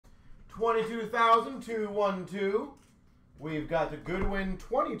22,212. We've got the Goodwin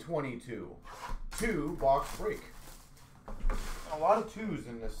 2022 2-box break. A lot of twos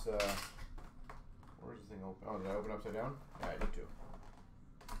in this. Where's this thing open? Oh, did I open upside down? Yeah, I did too.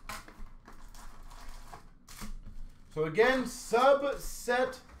 So again,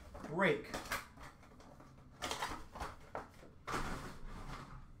 subset break.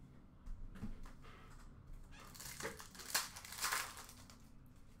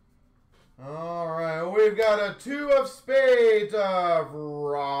 All right, we've got a 2 of spades of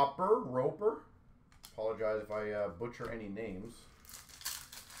Roper. Apologize if I butcher any names.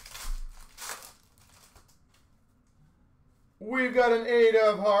 We've got an 8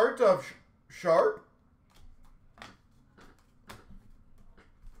 of hearts of Sharp.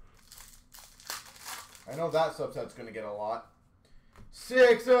 I know that subset's going to get a lot.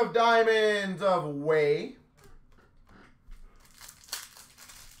 6 of diamonds of Way.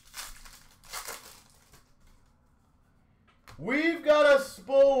 We've got a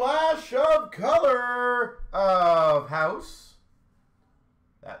splash of color of House.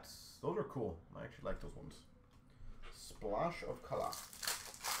 Those are cool. I actually like those ones. Splash of color.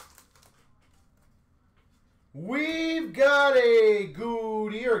 We've got a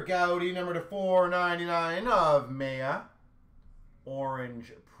Goody or Goudy number to 499 of Maya.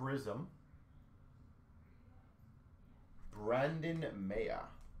 Orange Prism. Brandon Maya.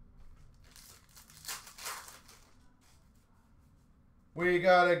 We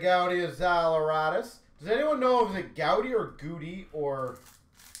got a Goudy of Zalaratis. Does anyone know if it's a Goudy or Goody or...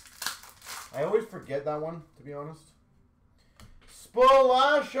 I always forget that one, to be honest.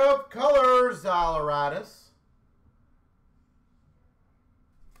 Splash of color, Zalaratis.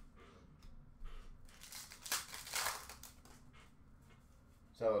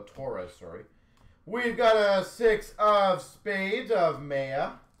 Torres, sorry. We've got a 6 of spades of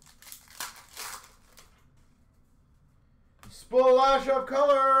Maya. Splash of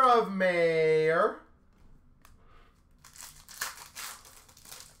color of Mayor.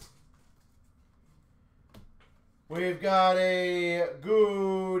 We've got a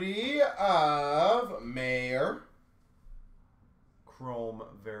Goody of Mayor. Chrome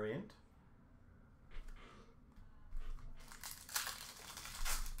variant.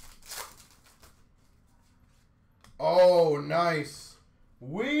 Oh, nice.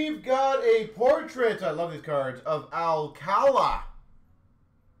 We've got a portrait, I love these cards, of Alcala.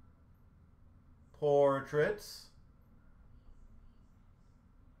 Portraits.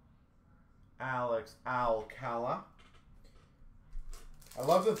 Alex Alcala. I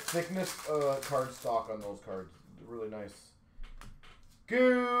love the thickness card stock on those cards. They're really nice.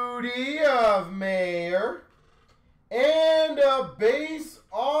 Goody of Mayor. And a base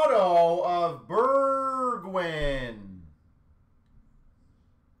auto of Goodwin.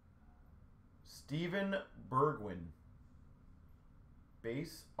 Steven Goodwin.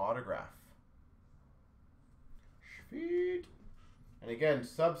 Base autograph. Sweet. And again,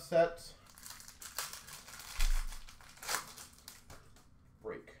 subset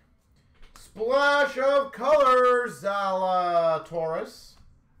break. Splash of colors, Zalatoris.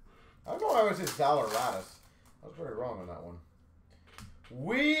 I don't know why I always say Zalaratis. I was very wrong on that one.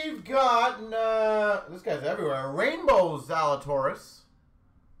 We've got, this guy's everywhere, Rainbow Zalatoris.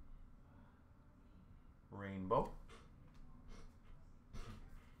 Rainbow.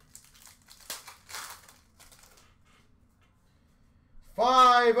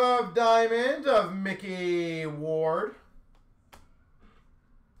 Five of diamonds of Mickey Ward.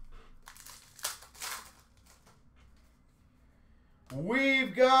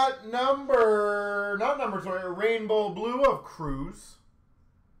 We've got Rainbow Blue of Cruz.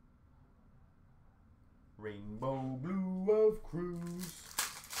 Rainbow Blue of Cruz.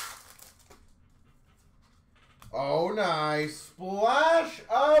 Oh, nice. Splash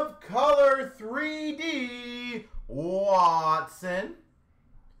of color 3D Watson.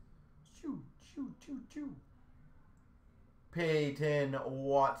 Choo, choo, choo, choo. Peyton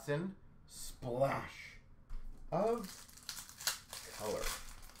Watson. Splash of color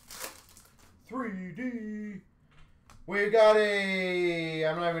 3D. We got a...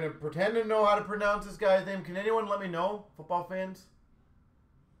 I'm not even going to pretend to know how to pronounce this guy's name. Can anyone let me know, football fans?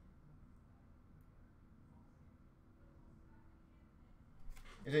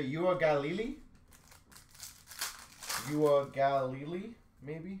 Is it Ua Galili? Ua Galili,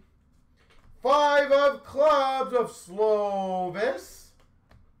 maybe? Five of clubs of Slovis.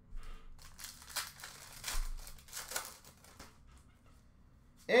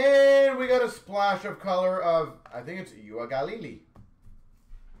 And we got a splash of color of, I think it's Ua Galili.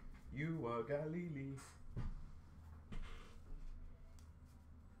 Ua Galili.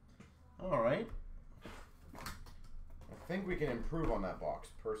 All right. I think we can improve on that box,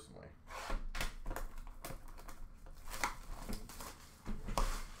 personally.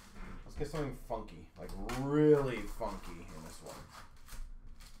 Let's get something funky, like really funky in this one.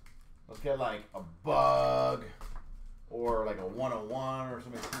 Let's get like a bug or like a 101 or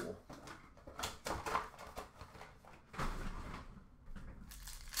something cool.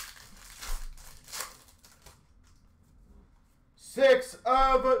 Six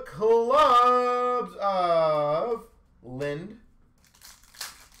of clubs of Lind.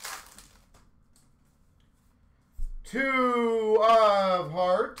 Two of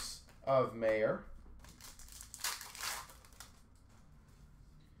hearts of Mayor.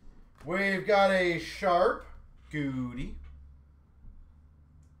 We've got a sharp Goody.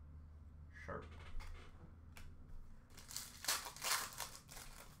 Sharp.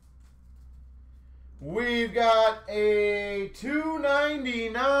 We've got a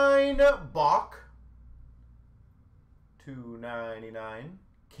 $2.99 Bach. $2.99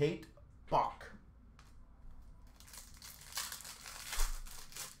 Kate Bach.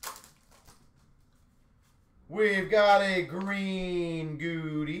 We've got a green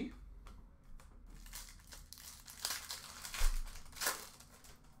Goody.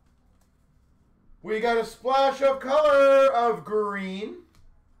 We got a splash of color of green.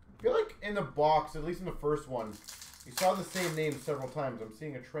 I feel like in the box, at least in the first one, you saw the same name several times. I'm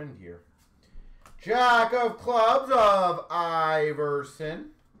seeing a trend here. Jack of clubs of Iverson.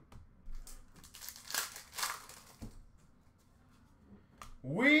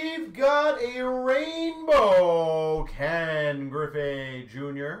 We've got a rainbow Ken Griffey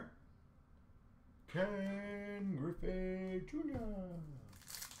Jr. Ken Griffey Jr.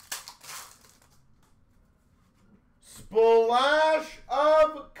 Splash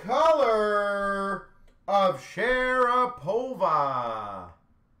of color of Sharapova.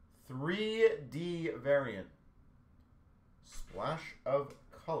 3D variant. Splash of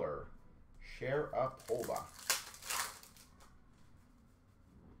color. Sharapova.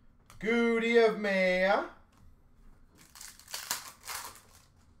 Goody of Maya.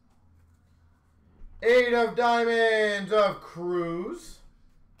 8 of diamonds of Cruz.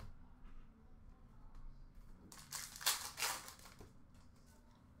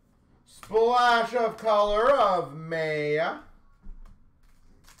 Splash of color of Maya.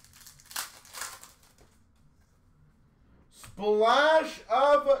 Splash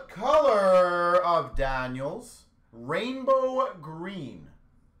of color of Daniels. Rainbow green.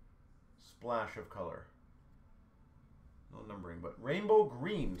 Splash of color. No numbering, but rainbow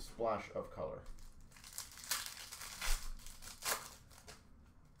green splash of color.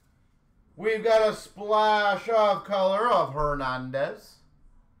 We've got a splash of color of Hernandez.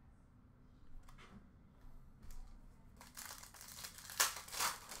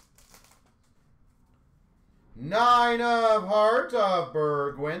 Nine of hearts of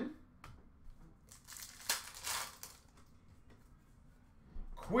Goodwin.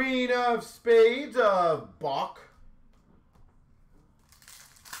 Queen of spades of Bach.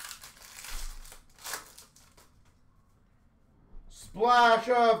 Splash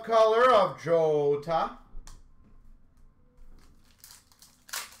of color of Jota.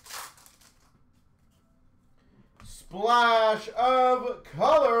 Splash of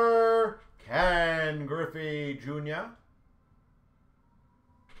color Ken Griffey Jr.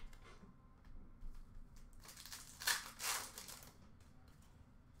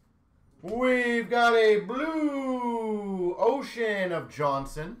 We've got a blue ocean of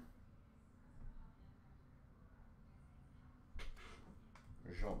Johnson.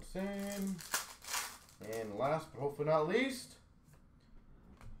 Johnson. And last but hopefully not least,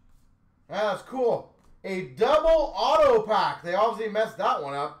 that's cool. A double auto pack. They obviously messed that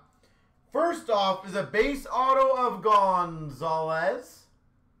one up. First off is a base auto of Gonzalez.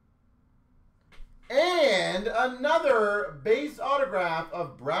 And another base autograph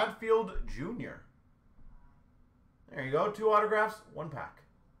of Bradfield Jr. There you go. 2 autographs, 1 pack.